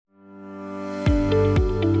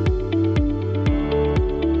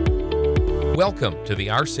Welcome to the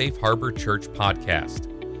Our Safe Harbor Church podcast.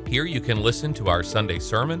 Here you can listen to our Sunday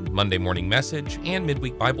sermon, Monday morning message, and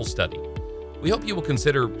midweek Bible study. We hope you will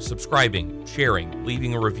consider subscribing, sharing,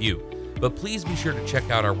 leaving a review, but please be sure to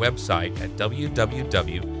check out our website at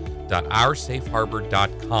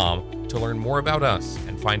www.oursafeharbor.com to learn more about us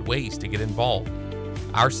and find ways to get involved.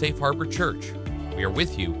 Our Safe Harbor Church, we are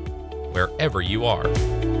with you wherever you are.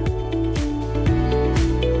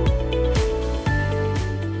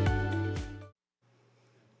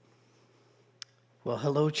 Well,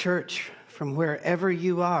 hello, church, from wherever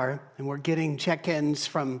you are, and we're getting check-ins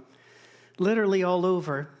from literally all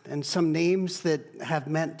over, and some names that have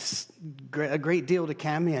meant a great deal to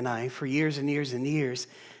Cammie and I for years and years and years.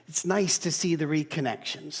 It's nice to see the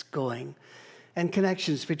reconnections going, and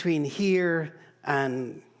connections between here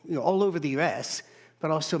and all over the U.S., but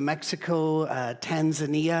also Mexico,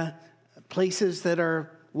 Tanzania, places that are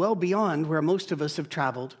well beyond where most of us have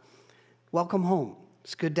traveled. Welcome home.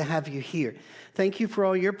 It's good to have you here. Thank you for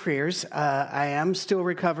all your prayers. I am still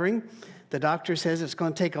recovering. The doctor says it's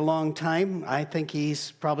going to take a long time. I think he's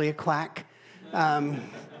probably a quack.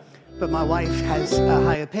 But my wife has a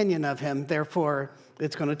high opinion of him, therefore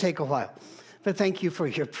it's going to take a while. But thank you for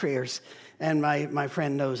your prayers. And my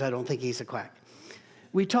friend knows I don't think he's a quack.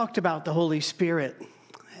 We talked about the Holy Spirit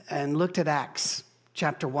and looked at Acts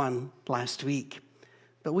chapter 1 last week.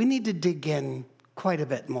 But we need to dig in quite a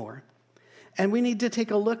bit more. And we need to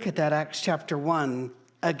take a look at that Acts chapter 1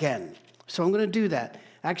 again. So I'm going to do that.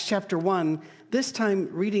 Acts chapter 1, this time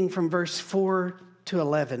reading from verse 4 to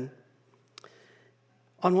 11.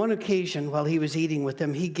 On one occasion, while he was eating with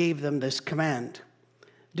them, he gave them this command: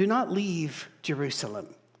 "Do not leave Jerusalem,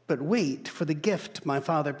 but wait for the gift my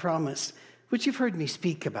Father promised, which you've heard me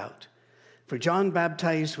speak about. For John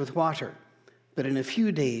baptized with water, but in a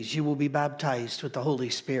few days you will be baptized with the Holy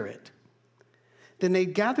Spirit." Then they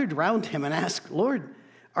gathered round him and asked, "Lord,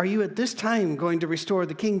 are you at this time going to restore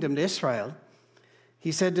the kingdom to Israel?"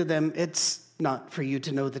 He said to them, "It's not for you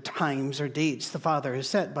to know the times or dates the Father has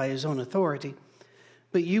set by his own authority,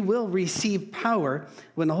 but you will receive power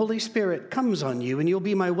when the Holy Spirit comes on you, and you'll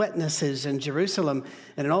be my witnesses in Jerusalem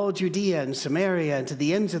and in all Judea and Samaria and to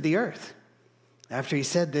the ends of the earth." After he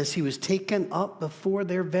said this, he was taken up before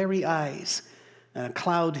their very eyes, and a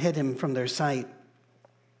cloud hid him from their sight.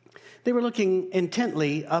 They were looking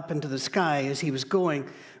intently up into the sky as he was going,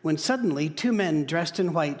 when suddenly 2 men dressed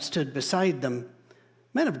in white stood beside them.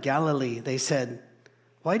 "Men of Galilee," they said,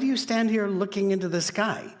 "why do you stand here looking into the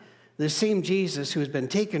sky? The same Jesus who has been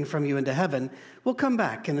taken from you into heaven will come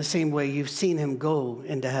back in the same way you've seen him go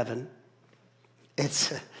into heaven." I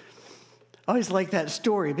always like that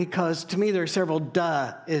story because to me there are several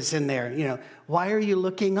is in there. Why are you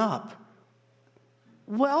looking up?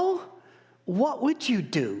 Well, what would you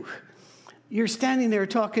do? You're standing there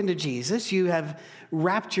talking to Jesus. You have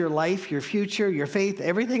wrapped your life, your future, your faith,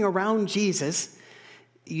 everything around Jesus.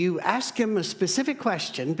 You ask him a specific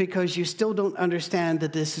question because you still don't understand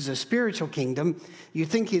that this is a spiritual kingdom. You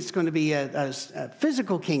think it's going to be a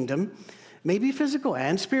physical kingdom, maybe physical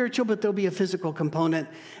and spiritual, but there'll be a physical component.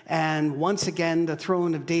 And once again, the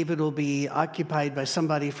throne of David will be occupied by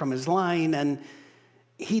somebody from his line. And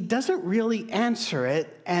he doesn't really answer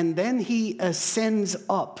it. And then he ascends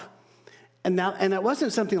up. And it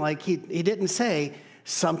wasn't something like he didn't say,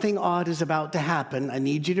 "Something odd is about to happen. I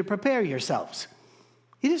need you to prepare yourselves."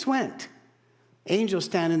 He just went. Angels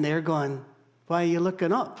standing there going, "Why are you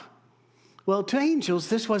looking up?" Well, to angels,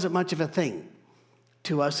 this wasn't much of a thing.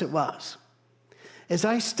 To us, it was. As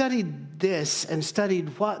I studied this and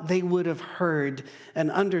studied what they would have heard and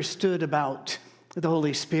understood about the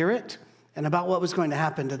Holy Spirit and about what was going to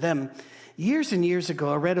happen to them, years and years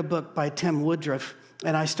ago, I read a book by Tim Woodruff,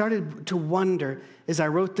 and I started to wonder, as I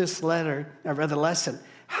wrote this lesson,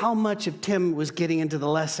 how much of Tim was getting into the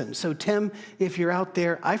lesson. So Tim, if you're out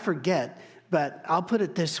there, I forget, but I'll put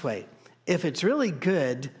it this way. If it's really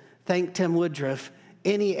good, thank Tim Woodruff,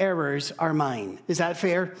 any errors are mine. Is that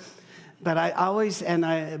fair? But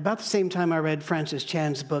about the same time I read Francis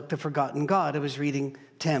Chan's book, The Forgotten God, I was reading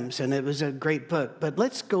Tim's, and it was a great book. But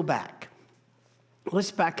let's go back. Let's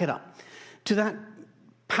back it up to that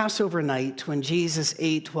Passover night when Jesus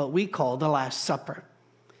ate what we call the Last Supper.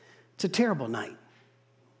 It's a terrible night.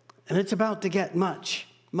 And it's about to get much,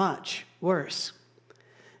 much worse.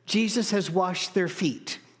 Jesus has washed their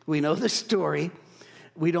feet. We know the story.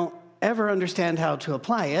 We don't ever understand how to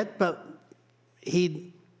apply it, but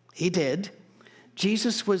he did.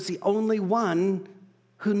 Jesus was the only one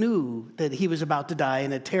who knew that he was about to die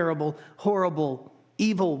in a terrible, horrible,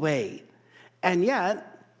 evil way. And yet,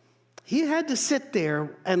 He had to sit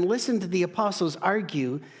there and listen to the apostles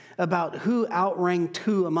argue about who outranked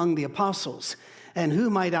who among the apostles and who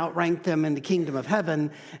might outrank them in the kingdom of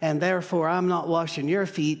heaven, and therefore I'm not washing your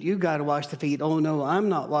feet, you got to wash the feet. Oh no, I'm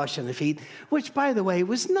not washing the feet, which, by the way,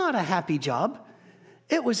 was not a happy job.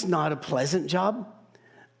 It was not a pleasant job.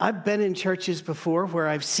 I've been in churches before where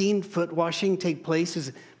I've seen foot washing take place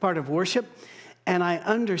as part of worship, and I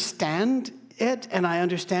understand it, and I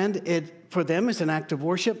understand it for them as an act of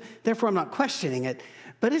worship. Therefore, I'm not questioning it.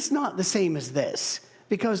 But it's not the same as this,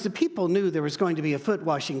 because the people knew there was going to be a foot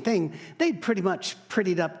washing thing. They'd pretty much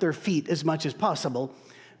prettied up their feet as much as possible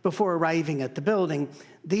before arriving at the building.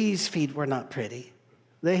 These feet were not pretty.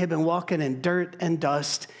 They had been walking in dirt and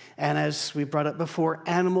dust, and as we brought up before,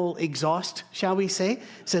 animal exhaust, shall we say,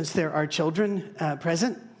 since there are children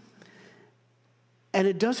present. And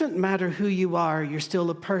it doesn't matter who you are, you're still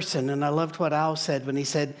a person. And I loved what Al said when he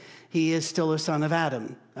said he is still a son of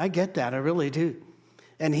Adam. I get that, I really do.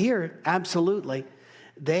 And here, absolutely,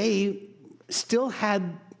 they still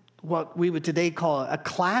had what we would today call a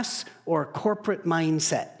class or a corporate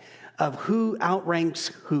mindset of who outranks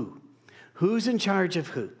who, who's in charge of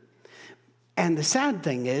who. And the sad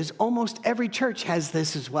thing is, almost every church has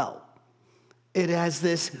this as well. It has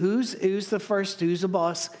this, who's the first, who's the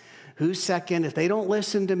boss, who's second. If they don't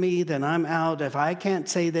listen to me, then I'm out. If I can't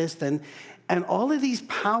say this, then... And all of these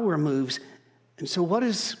power moves. And so what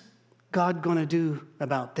is God going to do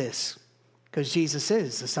about this? Because Jesus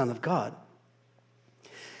is the Son of God.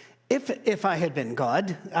 If I had been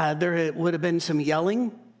God, there would have been some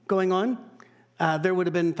yelling going on. There would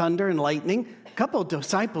have been thunder and lightning. A couple of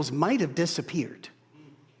disciples might have disappeared.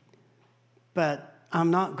 But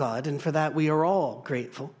I'm not God, and for that we are all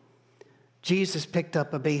grateful. Jesus picked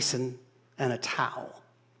up a basin and a towel.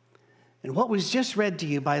 And what was just read to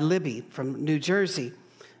you by Libby from New Jersey,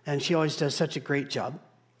 and she always does such a great job,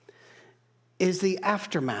 is the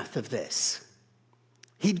aftermath of this.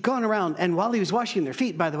 He'd gone around, and while he was washing their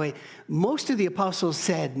feet, by the way, most of the apostles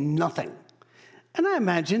said nothing. And I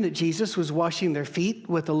imagine that Jesus was washing their feet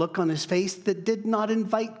with a look on his face that did not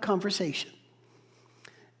invite conversation.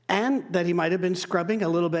 And that he might have been scrubbing a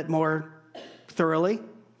little bit more thoroughly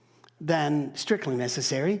than strictly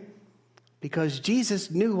necessary, because Jesus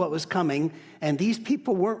knew what was coming, and these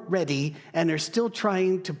people weren't ready, and they're still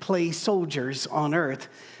trying to play soldiers on earth,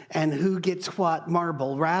 and who gets what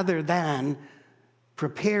marble, rather than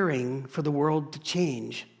preparing for the world to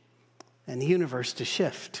change and the universe to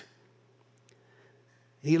shift.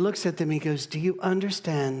 He looks at them, he goes, do you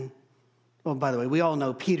understand? Well, by the way, we all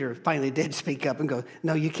know Peter finally did speak up and go,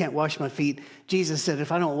 no, you can't wash my feet. Jesus said,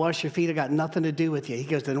 if I don't wash your feet, I got nothing to do with you. He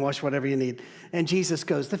goes, then wash whatever you need. And Jesus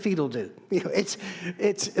goes, the feet will do. You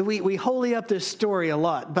know, we holy up this story a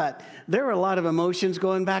lot, but there are a lot of emotions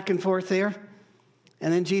going back and forth there.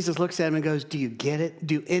 And then Jesus looks at him and goes, do you get it?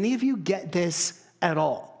 Do any of you get this at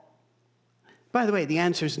all? By the way, the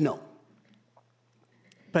answer is no.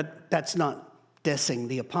 But that's not dissing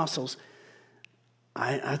the apostles.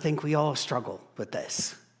 I think we all struggle with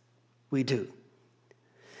this. We do.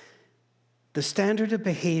 The standard of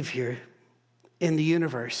behavior in the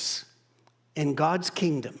universe, in God's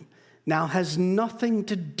kingdom, now has nothing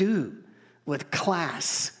to do with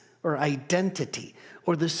class or identity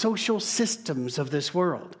or the social systems of this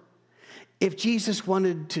world. If Jesus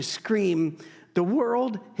wanted to scream, the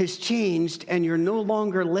world has changed and you're no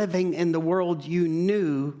longer living in the world you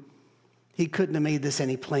knew, he couldn't have made this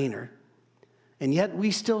any plainer. And yet we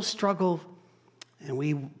still struggle, and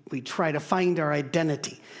we try to find our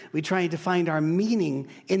identity. We try to find our meaning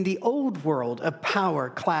in the old world of power,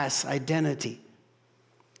 class, identity.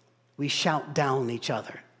 We shout down each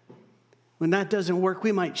other. When that doesn't work,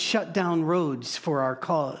 we might shut down roads for our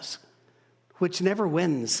cause, which never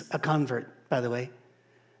wins a convert, by the way.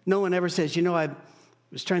 No one ever says, you know, I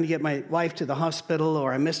was trying to get my wife to the hospital,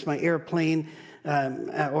 or I missed my airplane,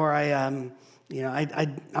 or I'm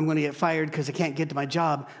going to get fired because I can't get to my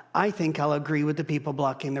job. I think I'll agree with the people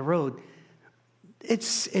blocking the road.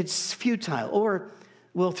 It's futile. Or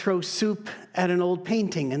we'll throw soup at an old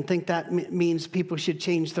painting and think that means people should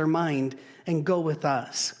change their mind and go with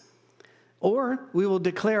us. Or we will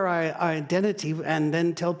declare our identity and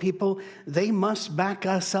then tell people they must back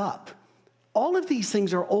us up. All of these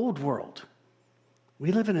things are old world.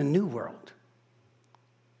 We live in a new world.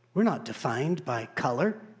 We're not defined by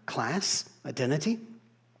color, class, identity.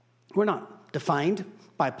 We're not defined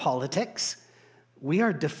by politics. We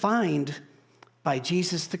are defined by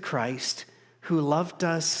Jesus the Christ, who loved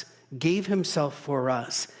us, gave himself for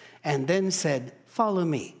us, and then said, follow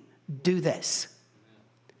me, do this,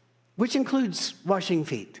 which includes washing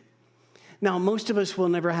feet. Now, most of us will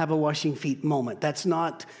never have a washing feet moment. That's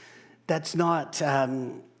not That's not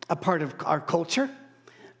a part of our culture.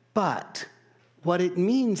 But what it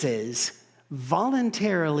means is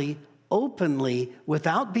voluntarily, openly,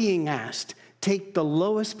 without being asked, take the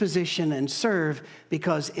lowest position and serve,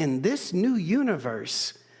 because in this new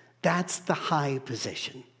universe, that's the high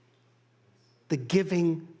position. The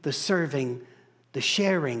giving, the serving, the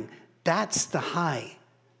sharing, that's the high.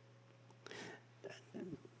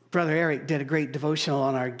 Brother Eric did a great devotional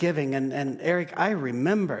on our giving, and Eric, I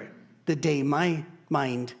remember the day my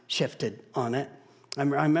mind shifted on it. I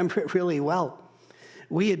remember it really well.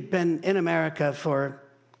 We had been in America for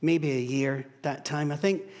maybe a year that time, I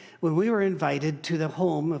think, when we were invited to the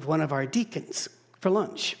home of one of our deacons for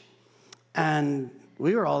lunch. And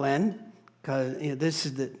we were all in, because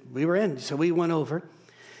we were in, so we went over.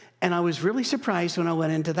 And I was really surprised when I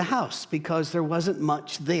went into the house, because there wasn't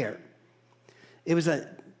much there. It was a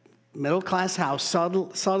middle-class house,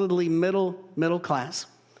 solidly middle class,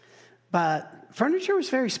 but furniture was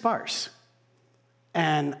very sparse.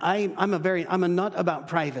 And I'm a nut about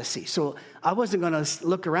privacy, so I wasn't going to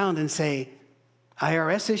look around and say,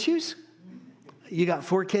 IRS issues? You got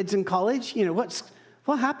 4 kids in college? You know,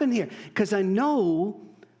 what happened here? Because I know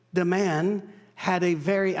the man had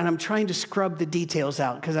and I'm trying to scrub the details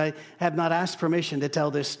out because I have not asked permission to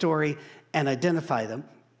tell this story and identify them.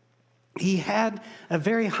 He had a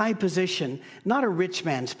very high position, not a rich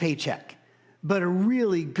man's paycheck, but a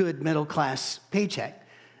really good middle-class paycheck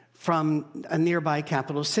from a nearby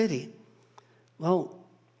capital city. Well,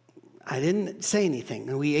 I didn't say anything.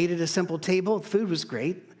 And we ate at a simple table. The food was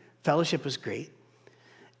great. Fellowship was great.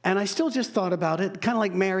 And I still just thought about it, kind of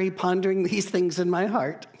like Mary, pondering these things in my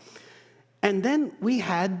heart. And then we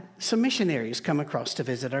had some missionaries come across to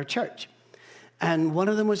visit our church. And one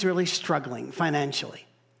of them was really struggling financially.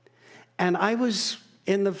 And I was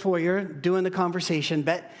in the foyer doing the conversation,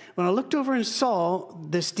 but when I looked over and saw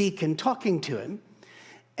this deacon talking to him,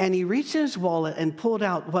 and he reached in his wallet and pulled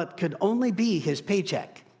out what could only be his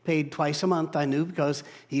paycheck, paid twice a month, I knew, because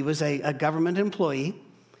he was a government employee.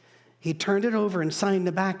 He turned it over and signed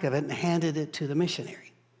the back of it and handed it to the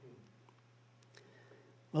missionary.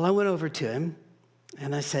 Well, I went over to him,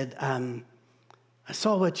 and I said, I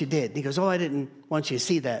saw what you did. And he goes, oh, I didn't want you to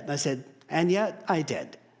see that. And I said, and yet I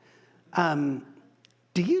did.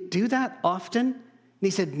 Do you do that often? And he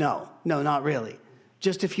said, no, not really.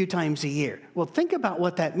 Just a few times a year. Well, think about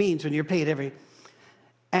what that means when you're paid every...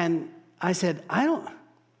 And I said,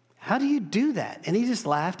 how do you do that? And he just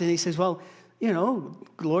laughed, and he says, well, you know,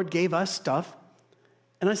 the Lord gave us stuff.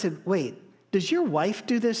 And I said, wait, does your wife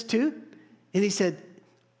do this too? And he said,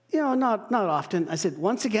 you know, not often. I said,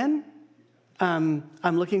 once again, I'm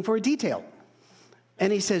looking for a detail.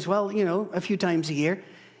 And he says, well, you know, a few times a year.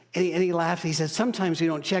 And he laughed. He said, sometimes we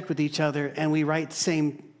don't check with each other, and we write the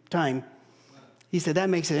same time. He said, that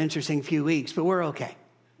makes it an interesting few weeks, but we're okay.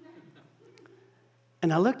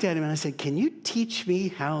 And I looked at him, and I said, can you teach me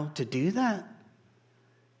how to do that?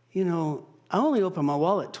 You know, I only open my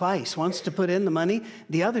wallet twice, once to put in the money,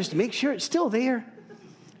 the others to make sure it's still there.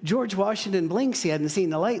 George Washington blinks, he hadn't seen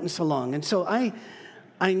the light in so long. And so I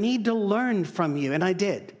need to learn from you, and I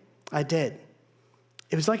did. It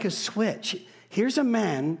was like a switch. Here's a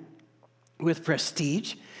man with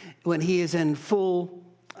prestige when he is in full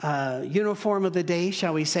uniform of the day,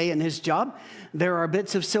 shall we say, in his job. There are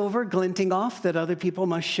bits of silver glinting off that other people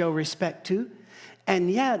must show respect to. And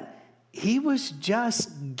yet, he was just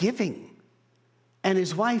giving. And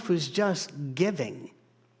his wife was just giving.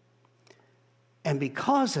 And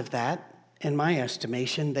because of that, in my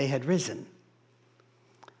estimation, they had risen.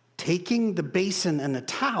 Taking the basin and the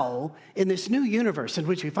towel in this new universe in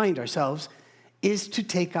which we find ourselves is to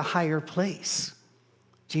take a higher place.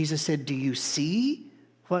 Jesus said, do you see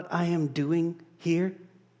what I am doing here?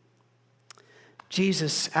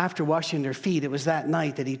 Jesus, after washing their feet, it was that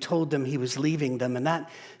night that he told them he was leaving them. And that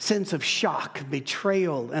sense of shock,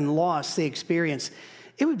 betrayal, and loss they experienced,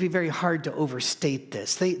 it would be very hard to overstate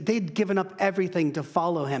this. They'd given up everything to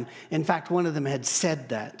follow him. In fact, one of them had said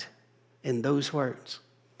that in those words.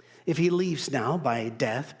 If he leaves now by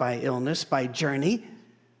death, by illness, by journey,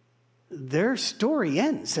 their story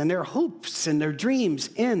ends, and their hopes and their dreams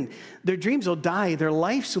end. Their dreams will die. Their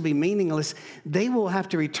lives will be meaningless. They will have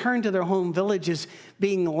to return to their home villages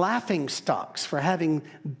being laughing stocks for having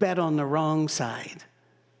bet on the wrong side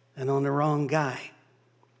and on the wrong guy.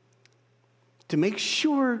 To make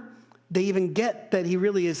sure they even get that he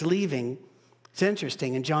really is leaving, it's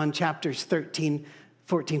interesting in John chapters 13,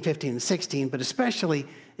 14, 15, and 16, but especially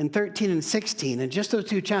in 13 and 16, in just those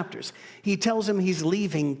 2 chapters, he tells him he's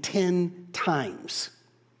leaving 10 times.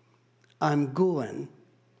 I'm going.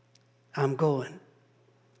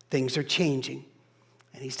 Things are changing.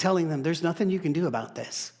 And he's telling them, there's nothing you can do about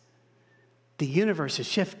this. The universe has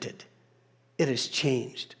shifted. It has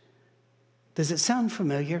changed. Does it sound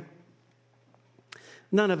familiar?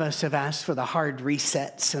 None of us have asked for the hard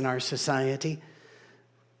resets in our society,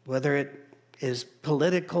 whether it is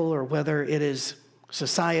political or whether it is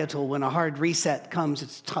societal. When a hard reset comes,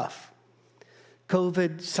 it's tough.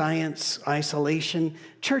 COVID, science, isolation,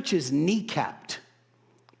 churches kneecapped,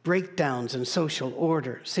 breakdowns in social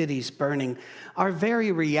order, cities burning, our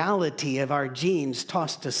very reality of our genes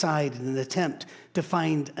tossed aside in an attempt to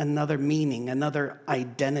find another meaning, another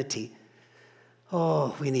identity.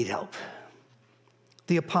 Oh, we need help.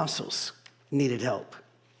 The apostles needed help,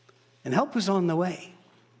 and help was on the way.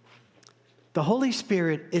 The Holy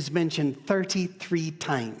Spirit is mentioned 33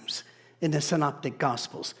 times in the Synoptic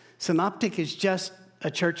Gospels. Synoptic is just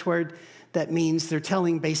a church word that means they're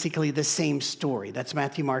telling basically the same story. That's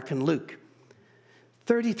Matthew, Mark, and Luke.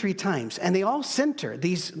 33 times. And they all center,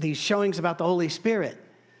 these showings about the Holy Spirit,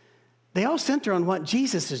 they all center on what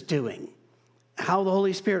Jesus is doing, how the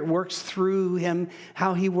Holy Spirit works through him,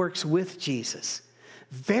 how he works with Jesus.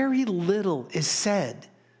 Very little is said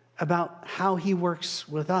about how he works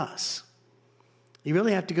with us. You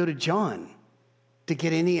really have to go to John to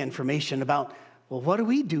get any information about, well, what do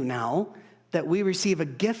we do now that we receive a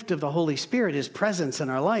gift of the Holy Spirit, his presence in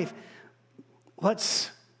our life?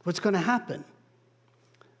 What's going to happen?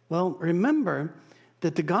 Well, remember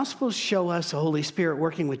that the Gospels show us the Holy Spirit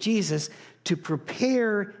working with Jesus to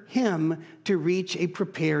prepare him to reach a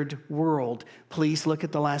prepared world. Please look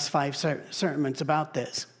at the last 5 sermons about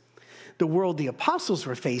this. The world the apostles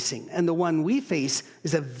were facing and the one we face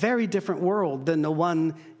is a very different world than the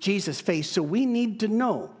one Jesus faced. So we need to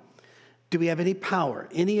know, do we have any power,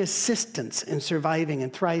 any assistance in surviving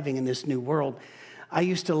and thriving in this new world? I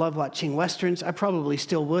used to love watching Westerns. I probably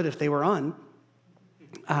still would if they were on.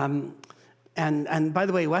 And by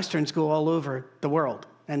the way, Westerns go all over the world.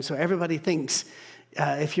 And so everybody thinks,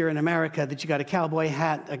 if you're in America, that you got a cowboy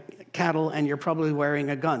hat, a cattle, and you're probably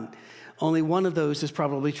wearing a gun. Only one of those is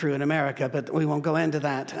probably true in America, but we won't go into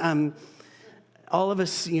that. All of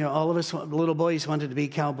us little boys wanted to be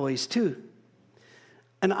cowboys too.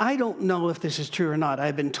 And I don't know if this is true or not.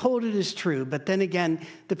 I've been told it is true, but then again,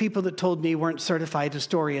 the people that told me weren't certified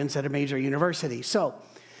historians at a major university. So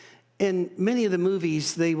in many of the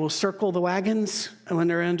movies, they will circle the wagons when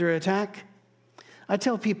they're under attack. I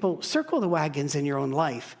tell people, circle the wagons in your own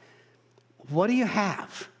life. What do you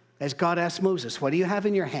have? As God asked Moses, what do you have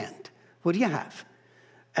in your hand? What do you have?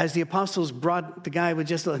 As the apostles brought the boy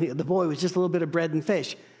with just a little bit of bread and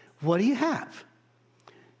fish, what do you have?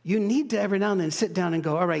 You need to every now and then sit down and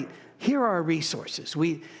go, all right, here are our resources.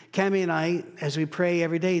 Cammie and I, as we pray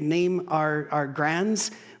every day, name our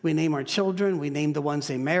grands. We name our children. We name the ones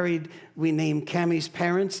they married. We name Cammie's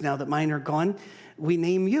parents, now that mine are gone. We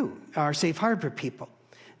name you, our Safe Harbor people.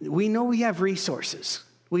 We know we have resources.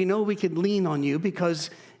 We know we could lean on you because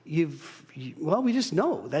we just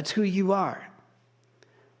know that's who you are.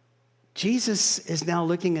 Jesus is now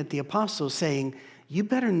looking at the apostles saying, you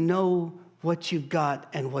better know what you've got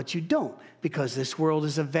and what you don't, because this world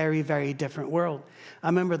is a very, very different world. I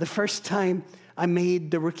remember the first time I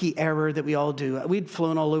made the rookie error that we all do. We'd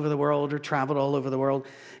flown all over the world or traveled all over the world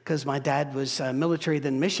because my dad was military,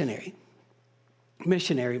 then missionary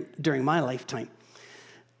during my lifetime.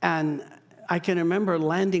 And I can remember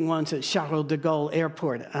landing once at Charles de Gaulle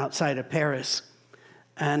Airport outside of Paris.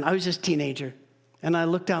 And I was just a teenager. And I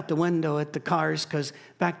looked out the window at the cars because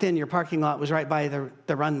back then your parking lot was right by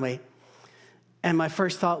the runway. And my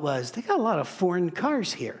first thought was, they got a lot of foreign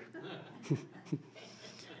cars here.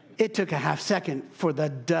 It took a half second for the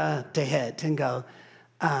duh to hit and go,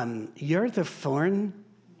 you're the foreign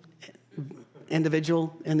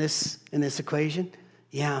individual in this equation?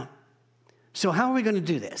 Yeah. So how are we going to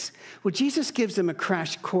do this? Well, Jesus gives them a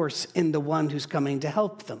crash course in the one who's coming to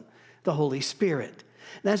help them, the Holy Spirit.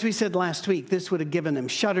 And as we said last week, this would have given them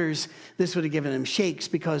shudders, this would have given them shakes,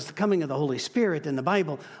 because the coming of the Holy Spirit in the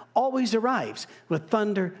Bible always arrives with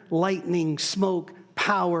thunder, lightning, smoke,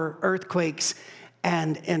 power, earthquakes,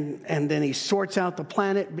 and then he sorts out the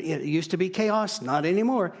planet. It used to be chaos, not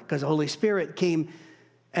anymore, because the Holy Spirit came,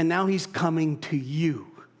 and now he's coming to you.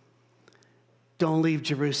 Don't leave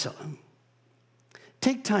Jerusalem.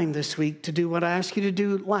 Take time this week to do what I asked you to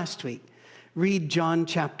do last week. Read John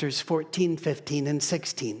chapters 14, 15, and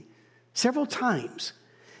 16 several times.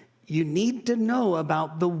 You need to know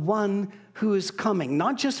about the one who is coming,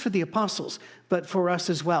 not just for the apostles, but for us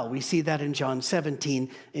as well. We see that in John 17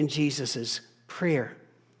 in Jesus' prayer.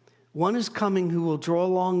 One is coming who will draw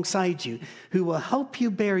alongside you, who will help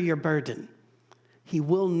you bear your burden. He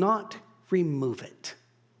will not remove it.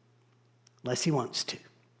 unless he wants to,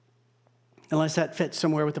 unless that fits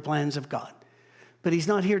somewhere with the plans of God. But he's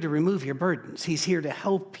not here to remove your burdens. He's here to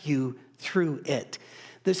help you through it.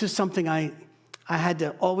 This is something I had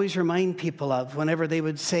to always remind people of whenever they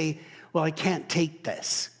would say, well, I can't take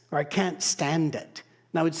this, or I can't stand it.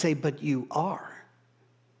 And I would say, but you are.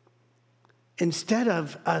 Instead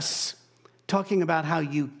of us talking about how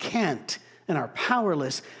you can't and are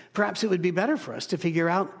powerless, perhaps it would be better for us to figure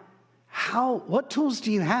out what tools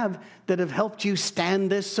do you have that have helped you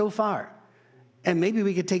stand this so far? And maybe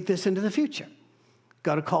we could take this into the future.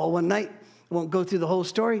 Got a call one night. I won't go through the whole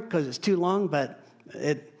story because it's too long, but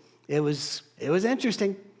it was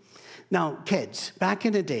interesting. Now, kids, back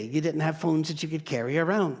in the day, you didn't have phones that you could carry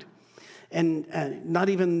around. And not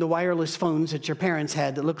even the wireless phones that your parents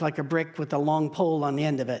had that looked like a brick with a long pole on the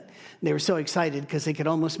end of it. And they were so excited because they could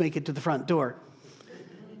almost make it to the front door.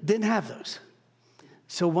 Didn't have those.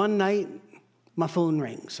 So one night, my phone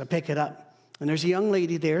rings. I pick it up. And there's a young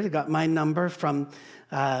lady there that got my number from,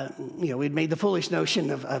 we'd made the foolish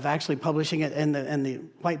notion of actually publishing it in the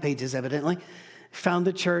white pages, evidently. Found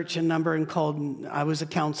the church and number and called. I was a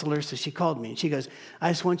counselor, so she called me. And she goes,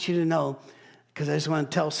 I just want you to know, because I just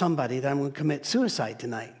want to tell somebody that I'm going to commit suicide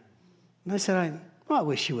tonight. And I said, I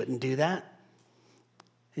wish you wouldn't do that.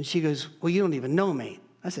 And she goes, well, you don't even know me.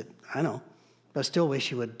 I said, I know, but I still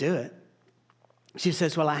wish you would do it. She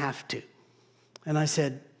says, well, I have to. And I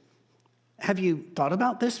said, have you thought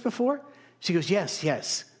about this before? She goes,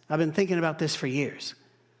 yes. I've been thinking about this for years.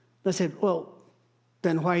 I said, well,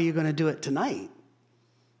 then why are you going to do it tonight?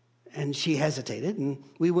 And she hesitated, and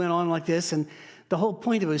we went on like this, and the whole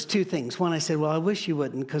point of it was two things. One, I said, well, I wish you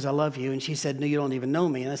wouldn't because I love you. And she said, no, you don't even know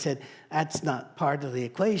me. And I said, that's not part of the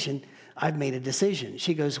equation. I've made a decision.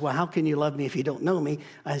 She goes, well, how can you love me if you don't know me?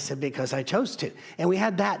 I said, because I chose to. And we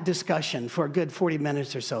had that discussion for a good 40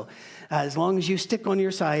 minutes or so. As long as you stick on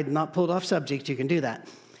your side and not pulled off subject, you can do that.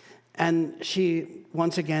 And she,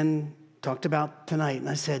 once again, talked about tonight. And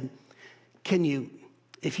I said,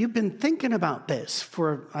 if you've been thinking about this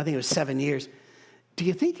for, I think it was 7 years, do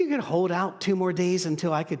you think you could hold out 2 more days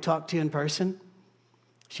until I could talk to you in person?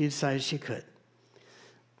 She decided she could.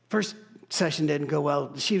 First session didn't go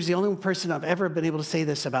well. She was the only person I've ever been able to say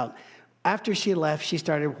this about. After she left, she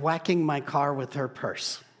started whacking my car with her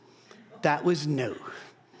purse. That was new.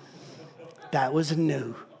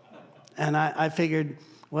 And I figured,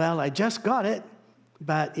 well, I just got it,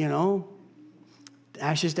 but,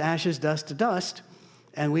 ashes to ashes, dust to dust.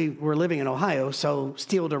 And we were living in Ohio, so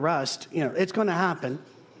steel to rust, it's going to happen.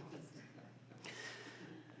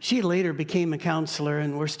 She later became a counselor,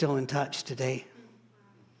 and we're still in touch today.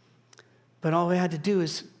 But all we had to do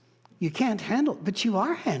is, you can't handle it, but you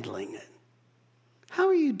are handling it. How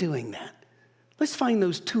are you doing that? Let's find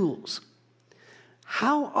those tools.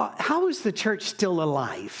 How is the church still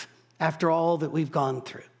alive after all that we've gone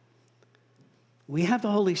through? We have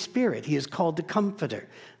the Holy Spirit. He is called the Comforter,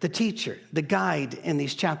 the Teacher, the Guide in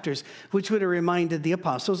these chapters, which would have reminded the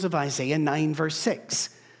apostles of Isaiah 9, verse 6.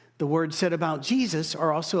 The words said about Jesus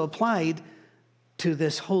are also applied to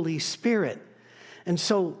this Holy Spirit. And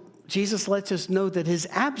so Jesus lets us know that his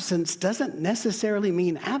absence doesn't necessarily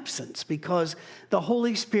mean absence, because the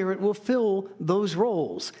Holy Spirit will fill those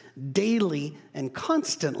roles daily and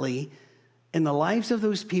constantly in the lives of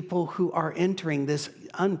those people who are entering this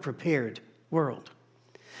unprepared world.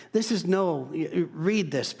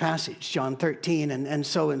 Read this passage, John 13, and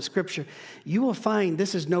so in Scripture, you will find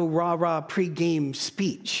this is no rah-rah pre-game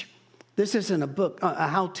speech. This isn't a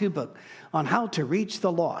how-to book on how to reach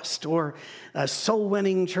the lost or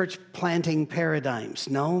soul-winning church planting paradigms.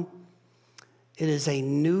 No, it is a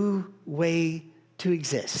new way to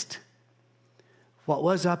exist. What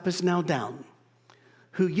was up is now down.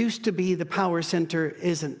 Who used to be the power center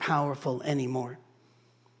isn't powerful anymore.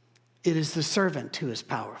 It is the servant who is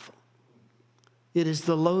powerful. It is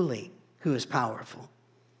the lowly who is powerful.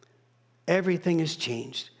 Everything has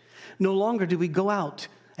changed. No longer do we go out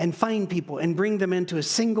and find people and bring them into a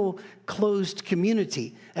single closed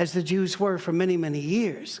community as the Jews were for many, many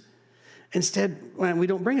years. Instead, we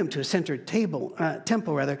don't bring them to a centered temple.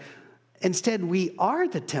 Instead, we are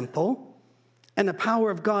the temple, and the power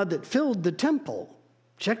of God that filled the temple.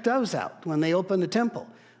 Check those out when they opened the temple,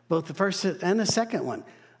 both the first and the second one.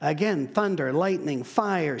 Again, thunder, lightning,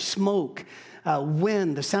 fire, smoke,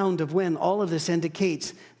 wind, the sound of wind, all of this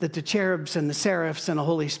indicates that the cherubs and the seraphs and the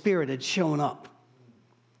Holy Spirit had shown up.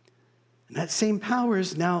 And that same power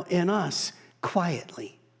is now in us,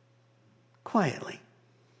 quietly.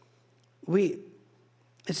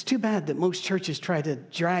 It's too bad that most churches try to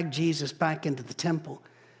drag Jesus back into the temple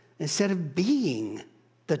instead of being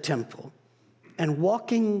the temple and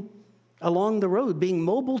walking along the road, being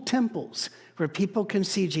mobile temples where people can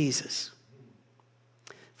see Jesus.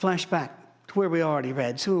 Flashback to where we already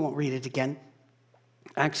read, so we won't read it again.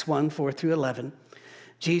 Acts 1, 4 through 11.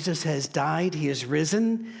 Jesus has died. He has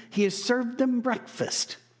risen. He has served them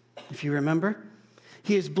breakfast, if you remember.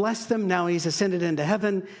 He has blessed them. Now he's ascended into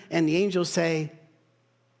heaven. And the angels say,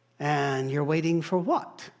 and you're waiting for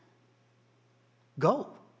what? Go.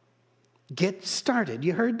 Get started.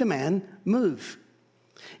 You heard the man. Move.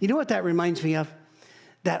 You know what that reminds me of?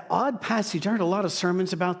 That odd passage. I heard a lot of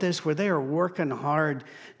sermons about this where they are working hard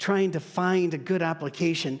trying to find a good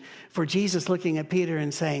application for Jesus looking at Peter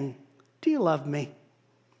and saying, do you love me?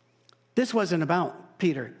 This wasn't about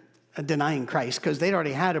Peter denying Christ, because they'd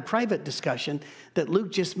already had a private discussion that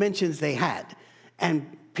Luke just mentions they had.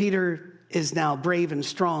 And Peter is now brave and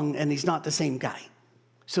strong, and he's not the same guy.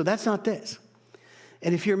 So that's not this.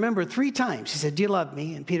 And if you remember, 3 times he said, do you love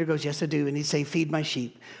me? And Peter goes, yes, I do. And he'd say, feed my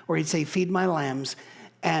sheep. Or he'd say, feed my lambs.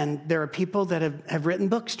 And there are people that have written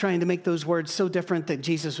books trying to make those words so different that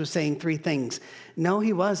Jesus was saying 3 things. No,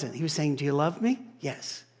 he wasn't. He was saying, do you love me?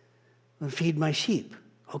 Yes. Well, feed my sheep.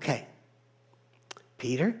 Okay.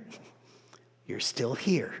 Peter, you're still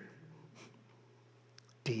here.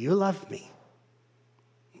 Do you love me?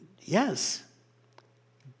 Yes.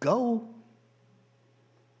 Go.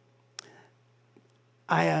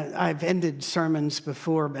 I've ended sermons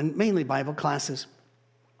before, and mainly Bible classes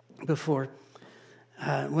before.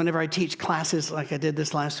 Whenever I teach classes, like I did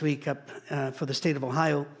this last week up for the state of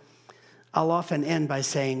Ohio, I'll often end by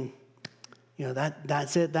saying,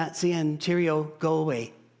 that's it, that's the end, cheerio, go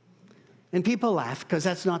away. And people laugh, because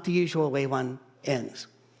that's not the usual way one ends.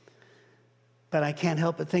 But I can't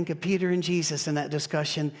help but think of Peter and Jesus in that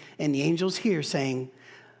discussion, and the angels here saying,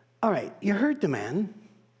 all right, you heard the man,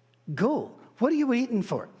 go. What are you waiting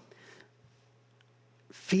for?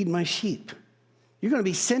 Feed my sheep. You're going to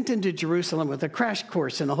be sent into Jerusalem with a crash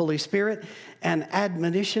course in the Holy Spirit and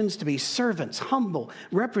admonitions to be servants, humble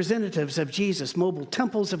representatives of Jesus, mobile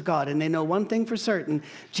temples of God. And they know one thing for certain,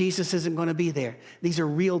 Jesus isn't going to be there. These are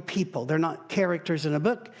real people. They're not characters in a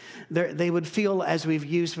book. They would feel, as we've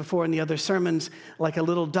used before in the other sermons, like a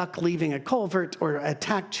little duck leaving a culvert or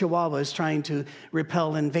attacked chihuahuas trying to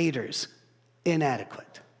repel invaders.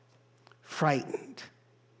 Inadequate, frightened,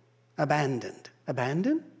 abandoned.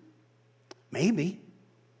 Abandoned? Maybe.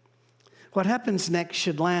 What happens next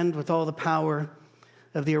should land with all the power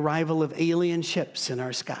of the arrival of alien ships in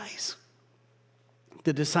our skies.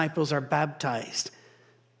 The disciples are baptized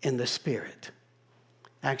in the Spirit.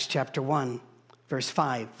 Acts chapter 1, verse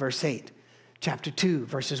 5, verse 8. Chapter 2,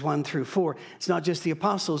 verses 1 through 4. It's not just the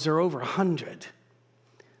apostles, there are over 100.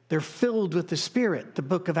 They're filled with the Spirit, the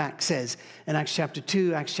book of Acts says, in Acts chapter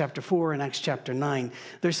 2, Acts chapter 4, and Acts chapter 9.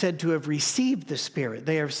 They're said to have received the Spirit.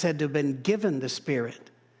 They are said to have been given the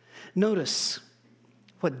Spirit. Notice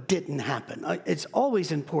what didn't happen. It's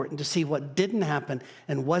always important to see what didn't happen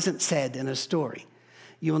and wasn't said in a story.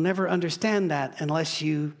 You will never understand that unless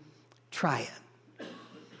you try it.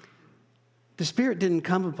 The Spirit didn't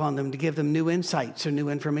come upon them to give them new insights or new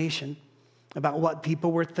information about what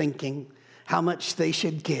people were thinking, how much they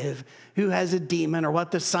should give, who has a demon, or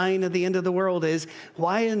what the sign of the end of the world is.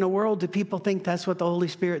 Why in the world do people think that's what the Holy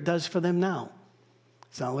Spirit does for them now?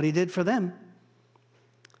 It's not what he did for them.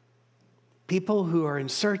 People who are in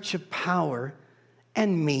search of power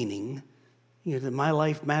and meaning, that my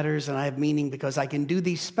life matters and I have meaning because I can do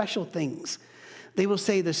these special things. They will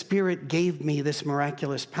say the Spirit gave me this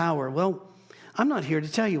miraculous power. Well, I'm not here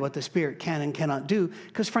to tell you what the Spirit can and cannot do,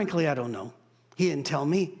 because frankly, I don't know. He didn't tell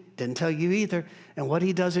me. Didn't tell you either. And what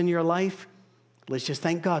he does in your life, let's just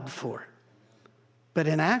thank God for. But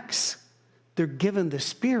in Acts, they're given the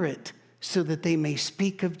Spirit so that they may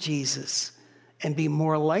speak of Jesus and be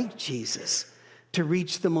more like Jesus, to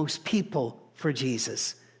reach the most people for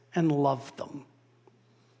Jesus and love them.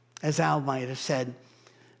 As Al might have said,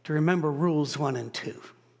 to remember rules 1 and 2.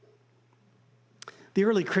 The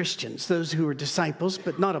early Christians, those who were disciples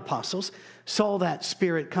but not apostles, saw that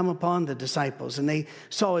Spirit come upon the disciples, and they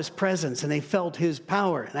saw his presence and they felt his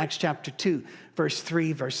power. In Acts chapter 2, verse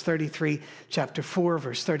 3, verse 33, chapter 4,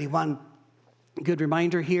 verse 31. Good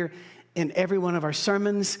reminder here, in every one of our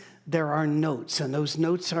sermons, there are notes, and those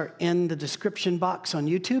notes are in the description box on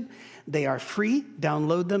YouTube. They are free.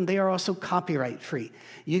 Download them. They are also copyright free.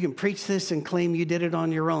 You can preach this and claim you did it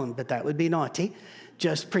on your own, but that would be naughty.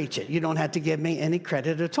 Just preach it. You don't have to give me any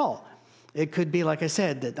credit at all. It could be, like I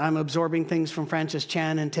said, that I'm absorbing things from Francis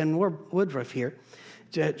Chan and Tim Woodruff here.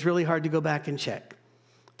 It's really hard to go back and check.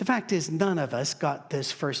 The fact is, none of us got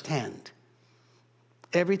this firsthand.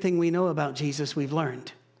 Everything we know about Jesus, we've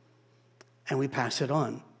learned, and we pass it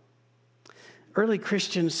on. Early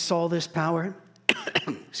Christians saw this power.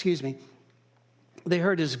 Excuse me. They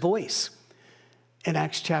heard his voice in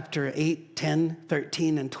Acts chapter 8, 10,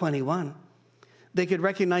 13, and 21. They could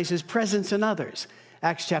recognize his presence in others.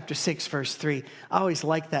 Acts chapter 6, verse 3. I always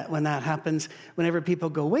like that when that happens. Whenever people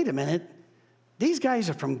go, wait a minute, these guys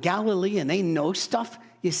are from Galilee and they know stuff.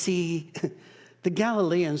 You see, the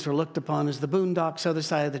Galileans were looked upon as the boondocks, other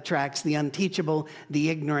side of the tracks, the unteachable, the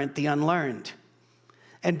ignorant, the unlearned.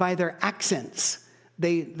 And by their accents,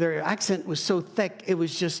 their accent was so thick, it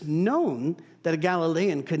was just known that a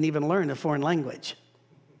Galilean couldn't even learn a foreign language.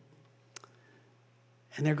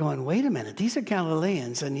 And they're going, wait a minute, these are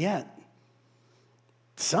Galileans, and yet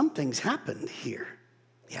something's happened here.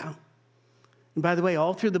 Yeah. And by the way,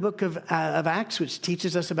 all through the book of Acts, which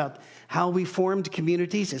teaches us about how we formed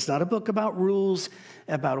communities, it's not a book about rules,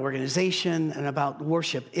 about organization, and about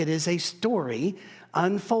worship. It is a story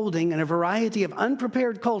unfolding in a variety of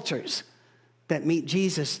unprepared cultures that meet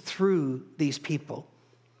Jesus through these people.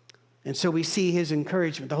 And so we see his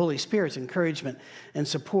encouragement, the Holy Spirit's encouragement and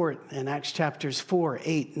support in Acts chapters 4,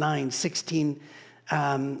 8, 9, 16,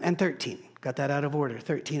 and 13. Got that out of order,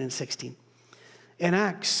 13 and 16. In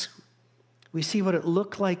Acts, we see what it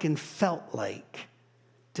looked like and felt like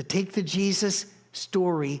to take the Jesus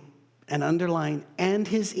story and underline and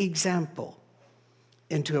his example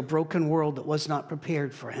into a broken world that was not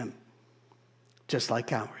prepared for him, just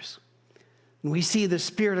like ours. And we see the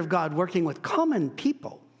Spirit of God working with common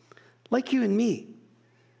people like you and me.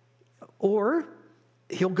 Or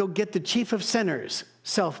he'll go get the chief of sinners,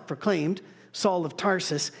 self-proclaimed, Saul of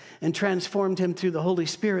Tarsus, and transformed him through the Holy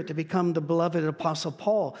Spirit to become the beloved Apostle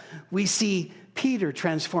Paul. We see Peter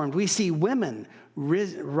transformed. We see women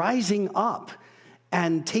rising up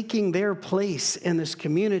and taking their place in this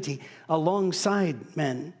community alongside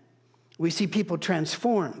men. We see people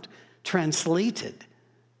transformed, translated,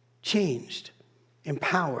 changed,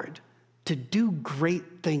 empowered to do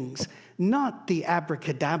great things, not the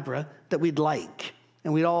abracadabra that we'd like,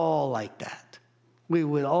 and we'd all like that. We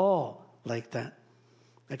would all like that.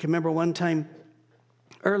 I can remember one time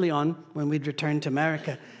early on when we'd returned to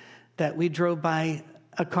America that we drove by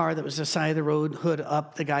a car that was the side of the road, hood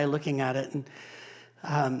up, the guy looking at it,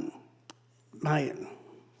 and my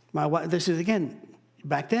wife, this is again,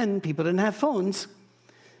 back then people didn't have phones,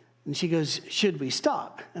 and she goes, should we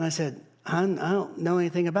stop? And I said, I don't know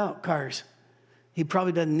anything about cars. He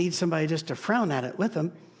probably doesn't need somebody just to frown at it with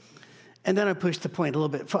him. And then I pushed the point a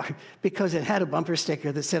little bit far because it had a bumper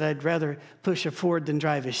sticker that said I'd rather push a Ford than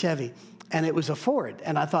drive a Chevy. And it was a Ford.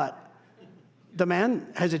 And I thought, the man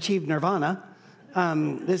has achieved nirvana.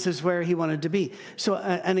 This is where he wanted to be. So,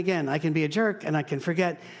 and again, I can be a jerk and I can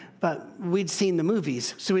forget, but we'd seen the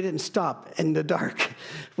movies, so we didn't stop in the dark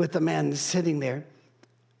with the man sitting there.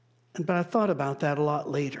 But I thought about that a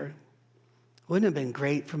lot later. Wouldn't it have been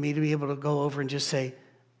great for me to be able to go over and just say,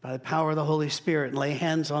 by the power of the Holy Spirit, and lay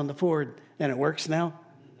hands on the Ford, and it works now?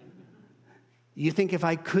 You think if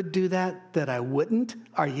I could do that, that I wouldn't?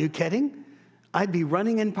 Are you kidding? I'd be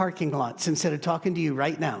running in parking lots instead of talking to you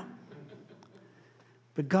right now.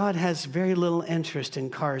 But God has very little interest in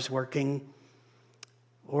cars working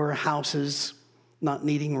or houses not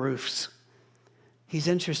needing roofs. He's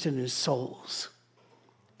interested in souls,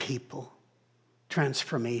 people,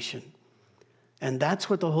 transformation. And that's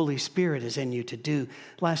what the Holy Spirit is in you to do.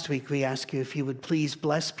 Last week, we asked you if you would please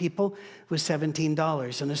bless people with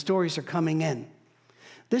 $17, and the stories are coming in.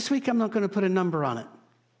 This week, I'm not going to put a number on it.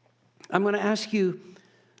 I'm going to ask you,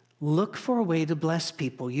 look for a way to bless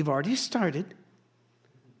people. You've already started.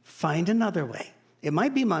 Find another way. It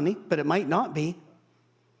might be money, but it might not be.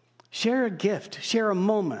 Share a gift, share a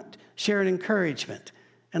moment, share an encouragement,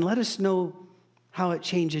 and let us know how it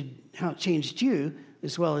changed you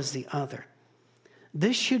as well as the other.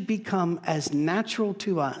 This should become as natural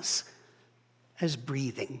to us as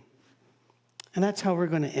breathing. And that's how we're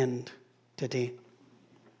going to end today.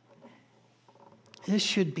 This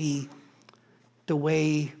should be the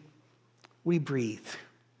way we breathe.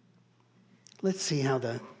 Let's see how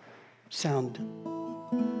the sound.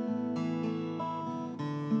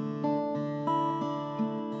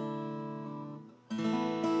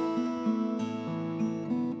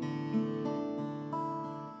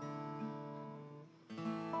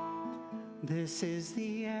 This is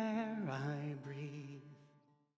the end.